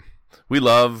 We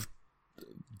love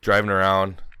driving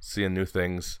around, seeing new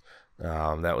things.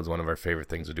 That was one of our favorite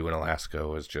things to do in Alaska,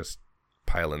 was just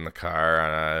pile in the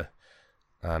car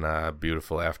on a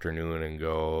beautiful afternoon and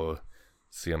go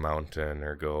see a mountain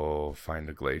or go find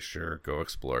a glacier, go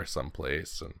explore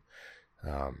someplace.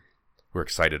 And we're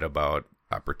excited about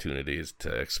opportunities to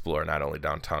explore not only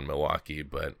downtown Milwaukee,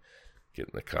 but get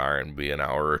in the car and be an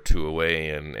hour or two away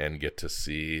and get to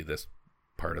see this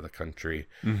part of the country.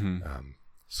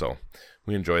 So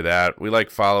we enjoy that. We like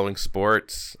following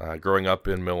sports. Growing up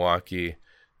in Milwaukee,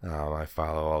 I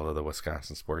follow all of the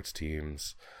Wisconsin sports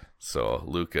teams. So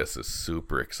Lucas is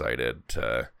super excited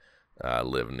to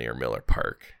live near Miller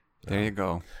Park. There you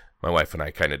go. My wife and I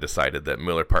kind of decided that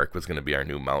Miller Park was going to be our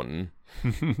new mountain.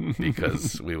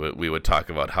 Because we would talk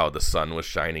about how the sun was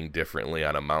shining differently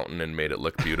on a mountain and made it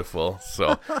look beautiful.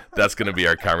 So that's going to be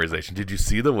our conversation. Did you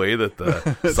see the way that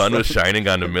the sun was shining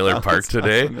onto Miller Park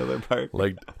today? Miller Park.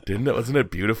 Like, wasn't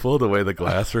it beautiful the way the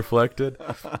glass reflected?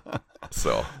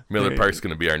 So Miller Park's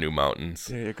going to be our new mountains.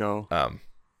 There you go.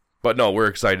 But no, we're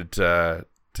excited to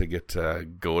get to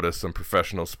go to some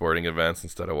professional sporting events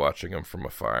instead of watching them from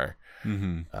afar.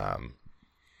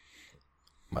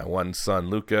 My one son,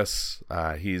 Lucas,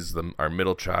 he's our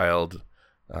middle child.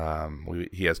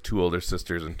 He has 2 older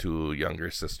sisters and 2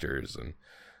 younger sisters, and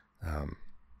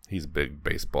he's a big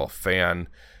baseball fan.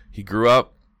 He grew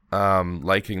up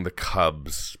liking the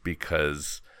Cubs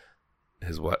because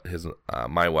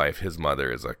my wife, his mother,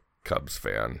 is a Cubs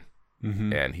fan,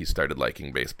 and he started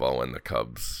liking baseball when the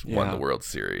Cubs won the World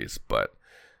Series. But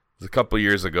it was a couple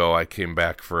years ago, I came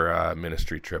back for a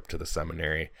ministry trip to the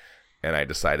seminary, and I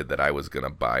decided that I was going to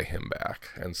buy him back.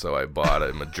 And so I bought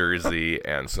him a jersey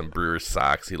and some Brewers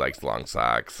socks. He likes long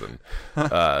socks and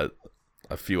a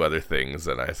few other things.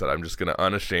 And I said, I'm just going to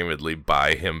unashamedly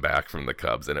buy him back from the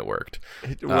Cubs. And it worked.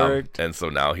 It worked. And so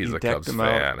now he's a Cubs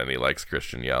fan and he likes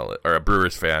Christian Yelich, or a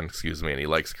Brewers fan, excuse me, and he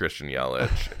likes Christian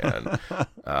Yelich.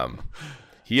 And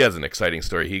he has an exciting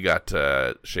story. He got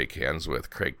to shake hands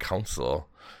with Craig Counsell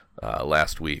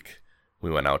last week. We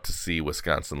went out to see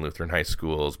Wisconsin Lutheran High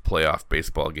School's playoff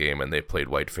baseball game, and they played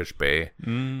Whitefish Bay.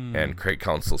 And Craig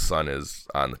Counsell's son is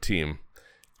on the team.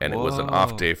 And It was an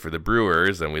off day for the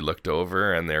Brewers, and we looked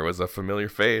over, and there was a familiar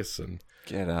face. And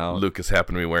get out. Lucas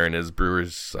happened to be wearing his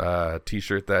Brewers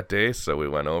T-shirt that day, so we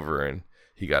went over, and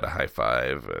he got a high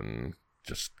five and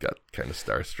just got kind of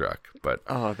starstruck. But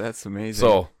that's amazing.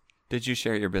 So, did you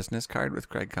share your business card with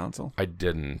Craig Counsell? I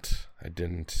didn't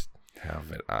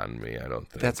have it on me, I don't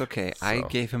think. That's okay. So. I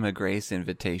gave him a grace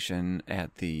invitation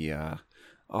at the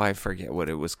I forget what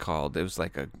it was called. It was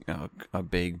like a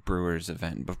big Brewers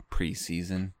event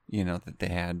pre-season, that they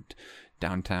had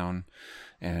downtown,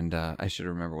 and I should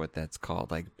remember what that's called,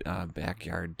 like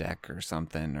backyard deck or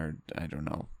something, or I don't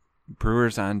know.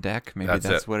 Brewers on Deck. Maybe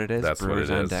that's what it is. That's Brewers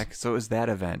what it on is. Deck. So it was that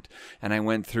event, and I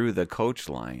went through the coach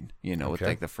line, with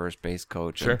like the first base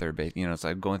coach and third base, so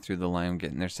I'm going through the line,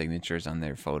 getting their signatures on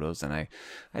their photos, and I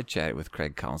chatted with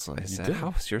Craig Counsell. I said,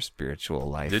 "How's your spiritual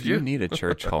life? Did you need a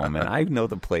church home? And I know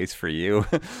the place for you."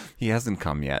 He hasn't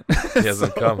come yet. He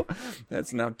hasn't come.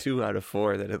 That's now 2 out of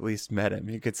 4 that at least met him.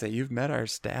 You could say you've met our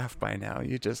staff by now.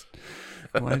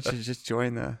 Why don't you just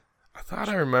join the? I thought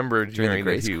I remembered join the hearing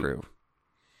Grace crew.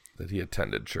 That he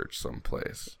attended church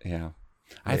someplace. Yeah.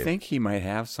 I think he might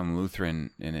have some Lutheran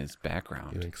in his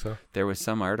background. You think so? There was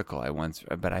some article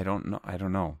but I don't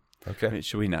know. Okay.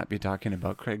 Should we not be talking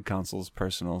about Craig Counsell's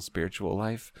personal spiritual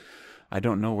life? I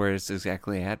don't know where it's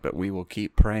exactly at, but we will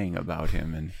keep praying about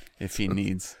him, and if he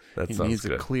needs, that he sounds needs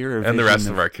good. a clearer vision. And the rest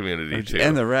of our community too.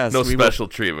 And the rest. No special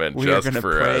treatment. We just are going to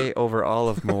pray over all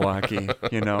of Milwaukee.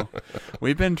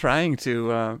 We've been trying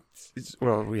to.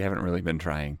 Well, we haven't really been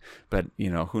trying, but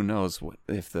who knows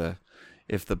if the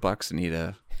Bucks need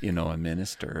a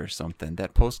minister or something.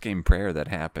 That post game prayer that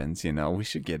happens, we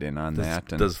should get in on that.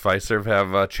 Does Fiserv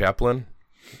have a chaplain?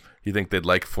 You think they'd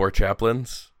like 4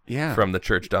 chaplains? Yeah. From the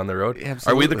church down the road?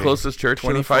 Absolutely. Are we the closest church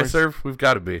to the Fiserv? We've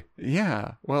got to be.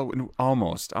 Yeah. Well,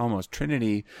 almost.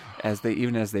 Trinity, as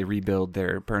they rebuild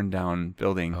their burned down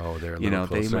building, they're a little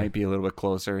closer. They might be a little bit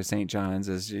closer. St. John's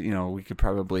is, we could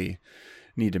probably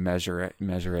need to measure it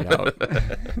out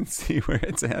and see where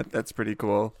it's at. That's pretty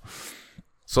cool.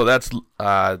 So that's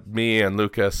me and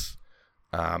Lucas.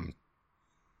 The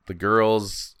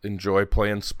girls enjoy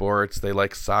playing sports. They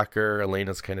like soccer.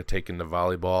 Elena's kind of taken to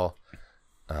volleyball.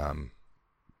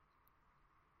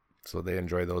 So they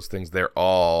enjoy those things. They're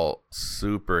all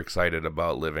super excited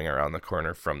about living around the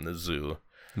corner from the zoo.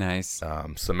 Nice.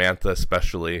 Samantha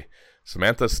especially.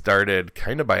 Samantha started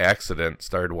kind of by accident,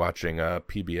 started watching a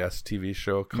PBS TV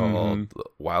show called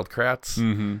Wildcrats.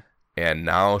 Mm-hmm. And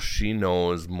now she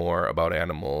knows more about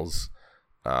animals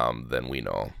than we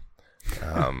know.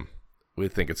 We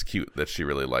think it's cute that she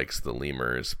really likes the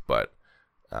lemurs, but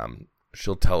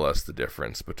she'll tell us the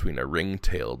difference between a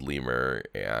ring-tailed lemur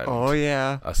and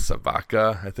a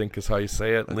savaka, I think is how you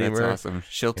say it. Lemur. That's awesome.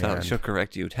 She'll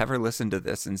correct you. Have her listen to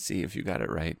this and see if you got it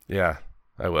right. Yeah,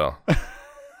 I will.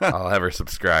 I'll have her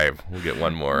subscribe. We'll get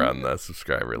one more on the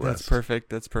subscriber list.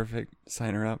 That's perfect.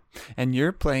 Sign her up. And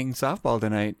you're playing softball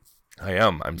tonight. I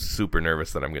am. I'm super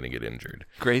nervous that I'm going to get injured.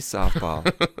 Grace softball.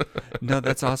 No,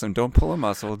 that's awesome. Don't pull a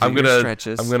muscle. Do your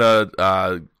stretches. I'm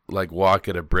gonna walk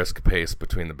at a brisk pace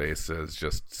between the bases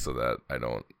just so that I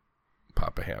don't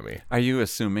pop a hammy. Are you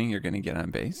assuming you're going to get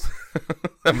on base?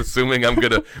 I'm assuming I'm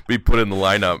going to be put in the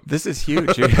lineup. This is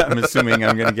huge. I'm assuming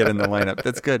I'm going to get in the lineup.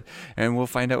 That's good. And we'll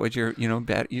find out what your,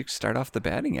 you start off the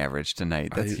batting average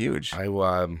tonight. That's huge. I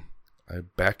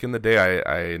back in the day,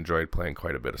 I enjoyed playing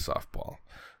quite a bit of softball.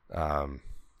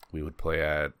 We would play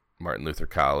at Martin Luther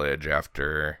College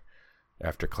after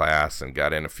class and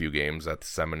got in a few games at the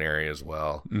seminary as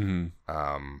well.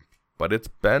 Mm-hmm. But it's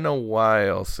been a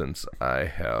while since I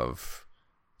have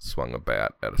swung a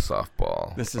bat at a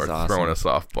softball. This is or awesome. Thrown a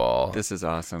softball. This is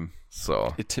awesome.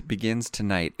 So it begins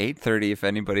tonight, 8:30. If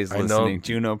anybody's listening,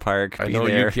 Juneau Park. I know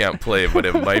you can't play, but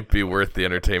it might be worth the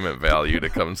entertainment value to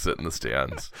come sit in the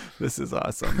stands. This is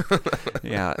awesome.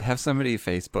 Yeah, have somebody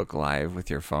Facebook Live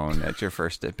with your phone at your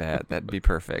first at bat. That'd be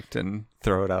perfect, and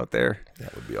throw it out there.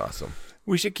 That would be awesome.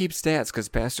 We should keep stats because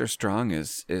Pastor Strong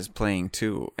is playing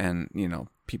too, and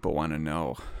people want to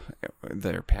know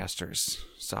their pastor's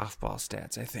softball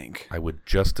stats. I think I would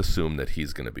just assume that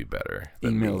he's going to be better.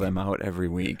 Email them out every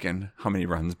week and how many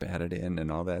runs batted in and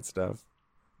all that stuff.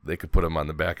 They could put them on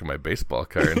the back of my baseball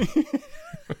card.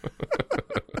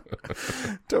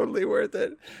 Totally worth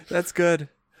it. That's good.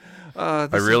 I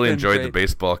really enjoyed the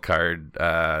baseball card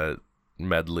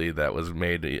medley that was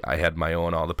made. I had my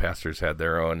own. All the pastors had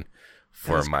their own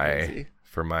for my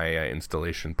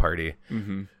installation party.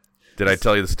 Mm-hmm. Did I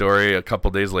tell you the story a couple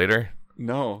days later?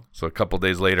 No. So a couple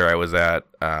days later, I was at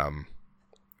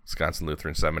Wisconsin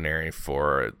Lutheran Seminary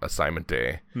for assignment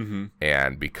day,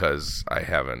 and because I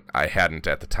hadn't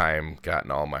at the time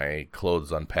gotten all my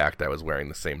clothes unpacked, I was wearing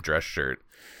the same dress shirt,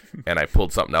 and I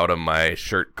pulled something out of my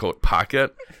shirt coat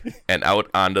pocket, and out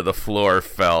onto the floor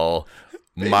fell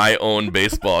my own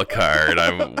baseball card.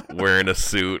 I'm wearing a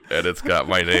suit, and it's got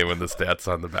my name and the stats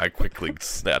on the back. Quickly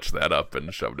snatched that up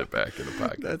and shoved it back in the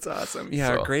pocket. That's awesome. Yeah,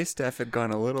 our Grace staff had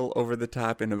gone a little over the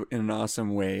top in an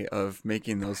awesome way of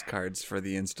making those cards for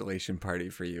the installation party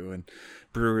for you and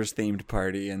Brewers themed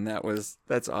party, and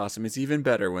that's awesome. It's even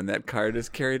better when that card is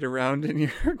carried around in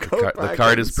your coat pocket. The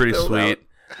card is pretty sweet.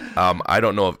 I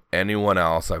don't know of anyone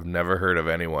else. I've never heard of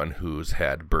anyone who's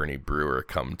had Bernie Brewer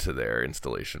come to their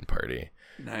installation party.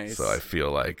 Nice. So I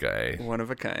feel like one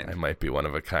of a kind. I might be one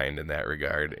of a kind in that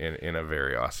regard, in a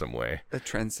very awesome way. A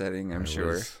trend-setting, I'm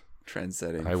sure.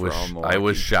 Trend-setting for all Milwaukee. I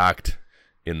was shocked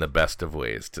in the best of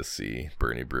ways to see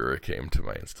Bernie Brewer came to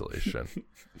my installation.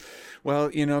 Well,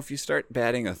 if you start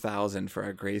batting 1,000 for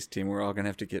our Grace team, we're all going to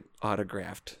have to get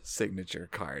autographed signature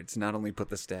cards. Not only put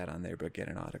the stat on there, but get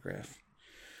an autograph.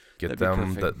 Get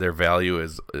them. Their value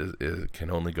is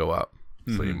can only go up.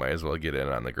 So you might as well get in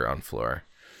on the ground floor.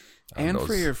 And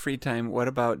for your free time, what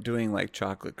about doing like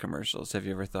chocolate commercials? Have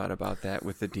you ever thought about that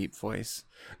with the deep voice?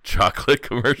 Chocolate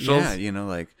commercials? Yeah,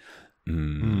 like...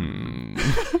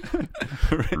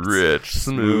 Rich,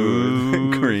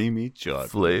 smooth, creamy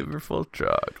chocolate. Flavorful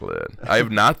chocolate. I have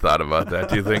not thought about that.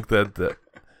 Do you think that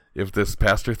if this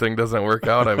pastor thing doesn't work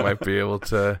out, I might be able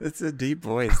to... It's a deep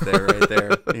voice there, right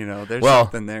there. There's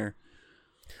something there.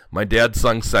 My dad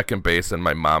sung second base and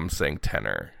my mom sang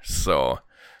tenor. So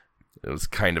it was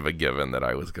kind of a given that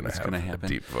I was going to have a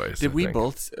deep voice. Did we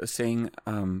both sing?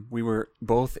 We were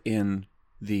both in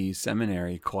the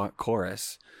seminary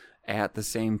chorus at the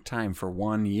same time for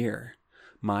 1 year.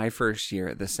 My first year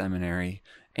at the seminary,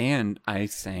 and I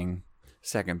sang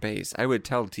second base. I would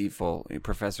tell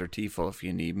Professor Tiefel, if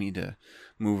you need me to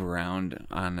move around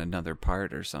on another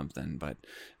part or something, but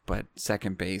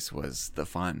second base was the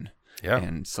fun. Yeah.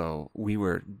 And so we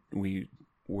were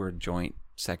joint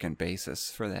second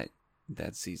bases for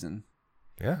that season.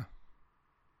 Yeah.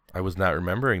 I was not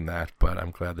remembering that, but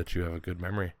I'm glad that you have a good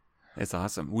memory. It's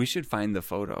awesome. We should find the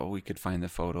photo. We could find the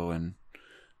photo, and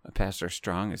Pastor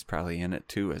Strong is probably in it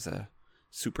too as a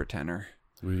super tenor.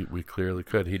 We clearly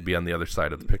could. He'd be on the other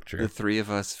side of the picture. The three of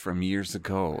us from years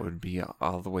ago would be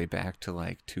all the way back to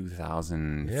like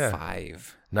 2005. Yeah.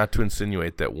 Not to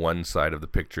insinuate that one side of the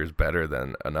picture is better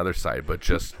than another side, but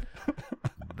just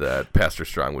that Pastor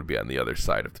Strong would be on the other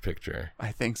side of the picture.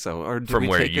 I think so. Or from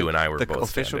where you and I were both the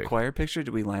official standing. Choir picture,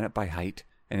 did we line up by height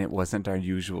and it wasn't our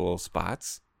usual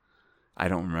spots? I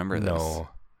don't remember this. No.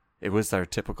 It was our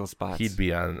typical spots. He'd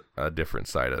be on a different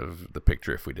side of the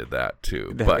picture if we did that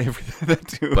too.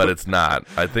 But it's not.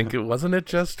 I think wasn't it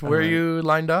just where you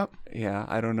lined up? Yeah,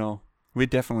 I don't know. We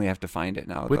definitely have to find it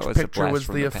now. Which picture was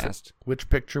the past? Which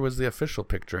picture was the official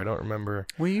picture? I don't remember.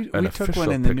 We took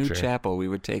one in the new chapel. We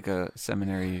would take a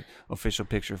seminary official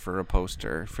picture for a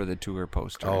poster, for the tour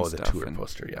poster. Oh, the tour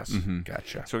poster, yes.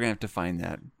 Gotcha. So we're going to have to find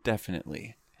that.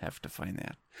 Definitely have to find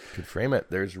that. Could frame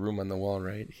it. There's room on the wall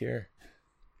right here.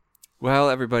 Well,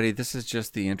 everybody, this is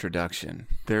just the introduction.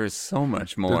 There is so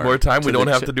much more. There's more time. We don't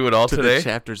have to do it all today. The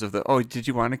chapters of the. Oh, did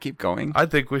you want to keep going? I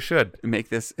think we should make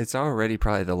this. It's already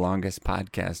probably the longest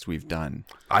podcast we've done.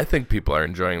 I think people are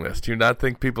enjoying this. Do you not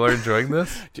think people are enjoying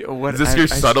this? Is this your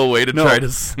subtle way to try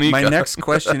to sneak? My next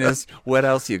question is, what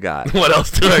else you got? What else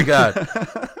do I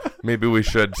got? Maybe we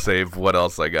should save what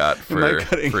else I got for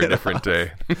a different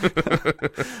day.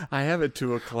 I have a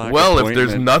 2:00. Well, if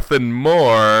there's nothing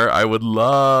more, I would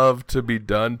love to be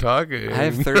done talking. I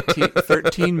have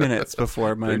 13 minutes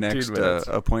before my next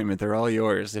appointment. They're all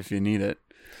yours if you need it.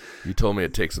 You told me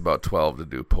it takes about 12 to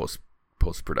do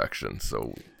post-production,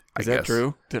 so Is that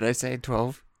true? Did I say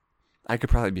 12? I could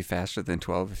probably be faster than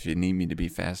 12 if you need me to be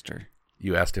faster.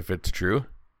 You asked if it's true?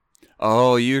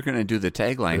 Oh, you're going to do the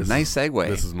tagline. Nice segue.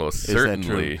 This is most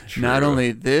certainly true. Not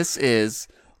only this is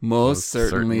most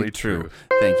certainly true.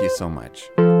 Thank you so much.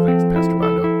 Thanks, Pastor.